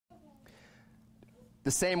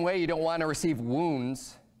The same way you don't want to receive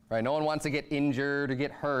wounds, right? No one wants to get injured or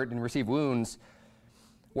get hurt and receive wounds,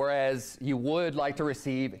 whereas you would like to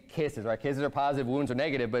receive kisses, right? Kisses are positive, wounds are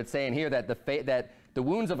negative, but it's saying here that the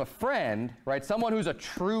wounds of a friend, right? Someone who's a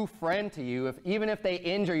true friend to you, even if they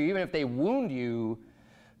injure you, even if they wound you,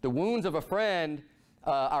 the wounds of a friend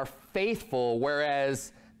are faithful,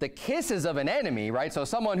 whereas the kisses of an enemy, right? So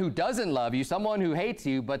someone who doesn't love you, someone who hates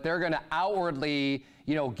you, but they're going to outwardly,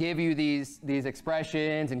 give you these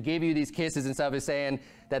expressions and give you these kisses and stuff, is saying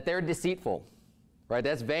that they're deceitful, right?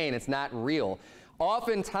 That's vain. It's not real.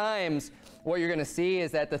 Oftentimes, what you're going to see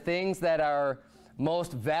is that the things that are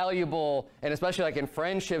most valuable, and especially like in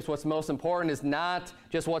friendships, what's most important is not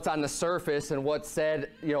just what's on the surface and what's said,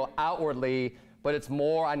 outwardly, but it's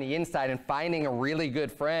more on the inside. And finding a really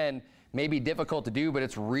good friend may be difficult to do, but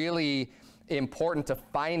it's really important to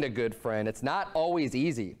find a good friend. It's not always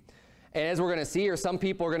easy. And as we're going to see here, some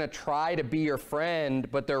people are going to try to be your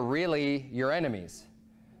friend, but they're really your enemies.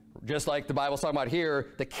 Just like the Bible's talking about here,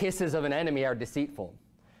 the kisses of an enemy are deceitful.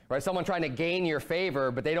 Right? Someone trying to gain your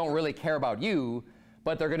favor, but they don't really care about you,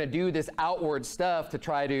 but they're going to do this outward stuff to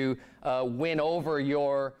try to win over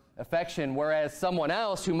your affection, whereas someone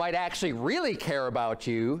else who might actually really care about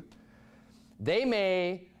you, they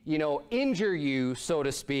may injure you, so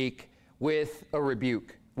to speak, with a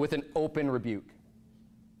rebuke, with an open rebuke,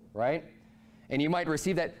 right? And you might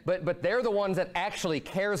receive that, but they're the ones that actually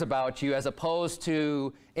cares about you, as opposed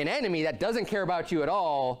to an enemy that doesn't care about you at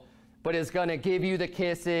all, but is going to give you the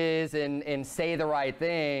kisses and say the right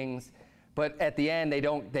things, but at the end they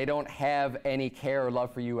don't have any care or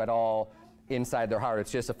love for you at all inside their heart.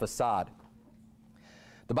 It's just a facade.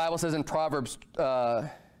 The Bible says in Proverbs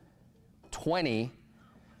 20,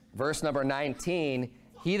 verse number 19,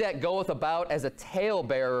 he that goeth about as a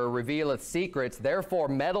talebearer revealeth secrets, therefore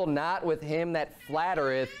meddle not with him that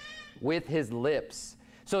flattereth with his lips.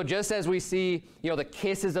 So just as we see, the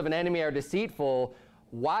kisses of an enemy are deceitful,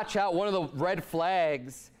 watch out. One of the red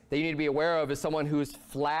flags that you need to be aware of is someone who's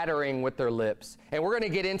flattering with their lips. And we're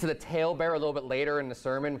going to get into the talebearer a little bit later in the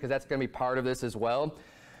sermon, because that's going to be part of this as well.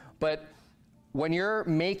 But when you're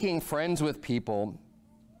making friends with people,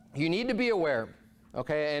 you need to be aware.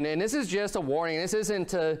 Okay, and this is just a warning. This isn't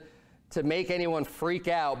to make anyone freak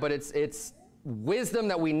out, but it's wisdom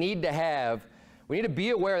that we need to have. We need to be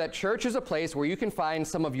aware that church is a place where you can find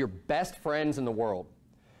some of your best friends in the world.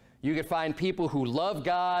 You can find people who love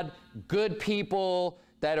God, good people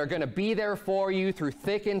that are going to be there for you through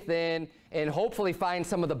thick and thin, and hopefully find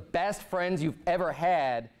some of the best friends you've ever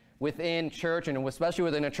had within church, and especially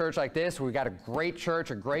within a church like this where we've got a great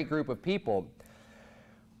church, a great group of people.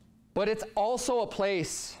 But it's also a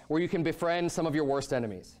place where you can befriend some of your worst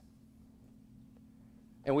enemies.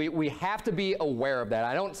 And we have to be aware of that.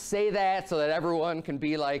 I don't say that so that everyone can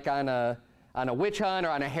be like on a witch hunt or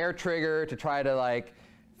on a hair trigger to try to like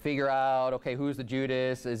figure out, okay, who's the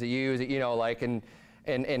Judas? Is it you? Is it,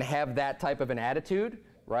 and have that type of an attitude,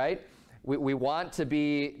 right? We want to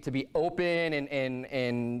be open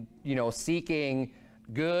and seeking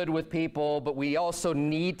good with people, but we also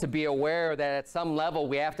need to be aware that at some level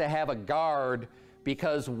we have to have a guard,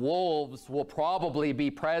 because wolves will probably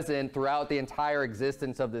be present throughout the entire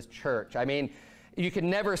existence of this church. I mean, you can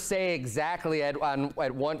never say exactly at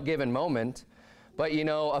one given moment, but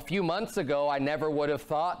a few months ago I never would have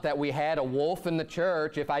thought that we had a wolf in the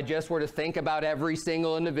church if I just were to think about every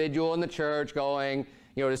single individual in the church going,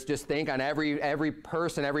 just think on every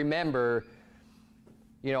person, every member.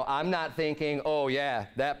 I'm not thinking, oh yeah,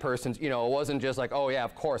 that person's, it wasn't just like, oh yeah,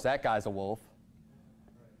 of course, that guy's a wolf.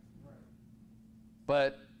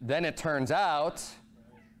 But then it turns out,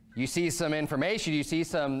 you see some information, you see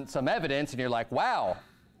some evidence, and you're like, wow,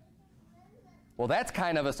 well, that's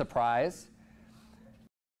kind of a surprise.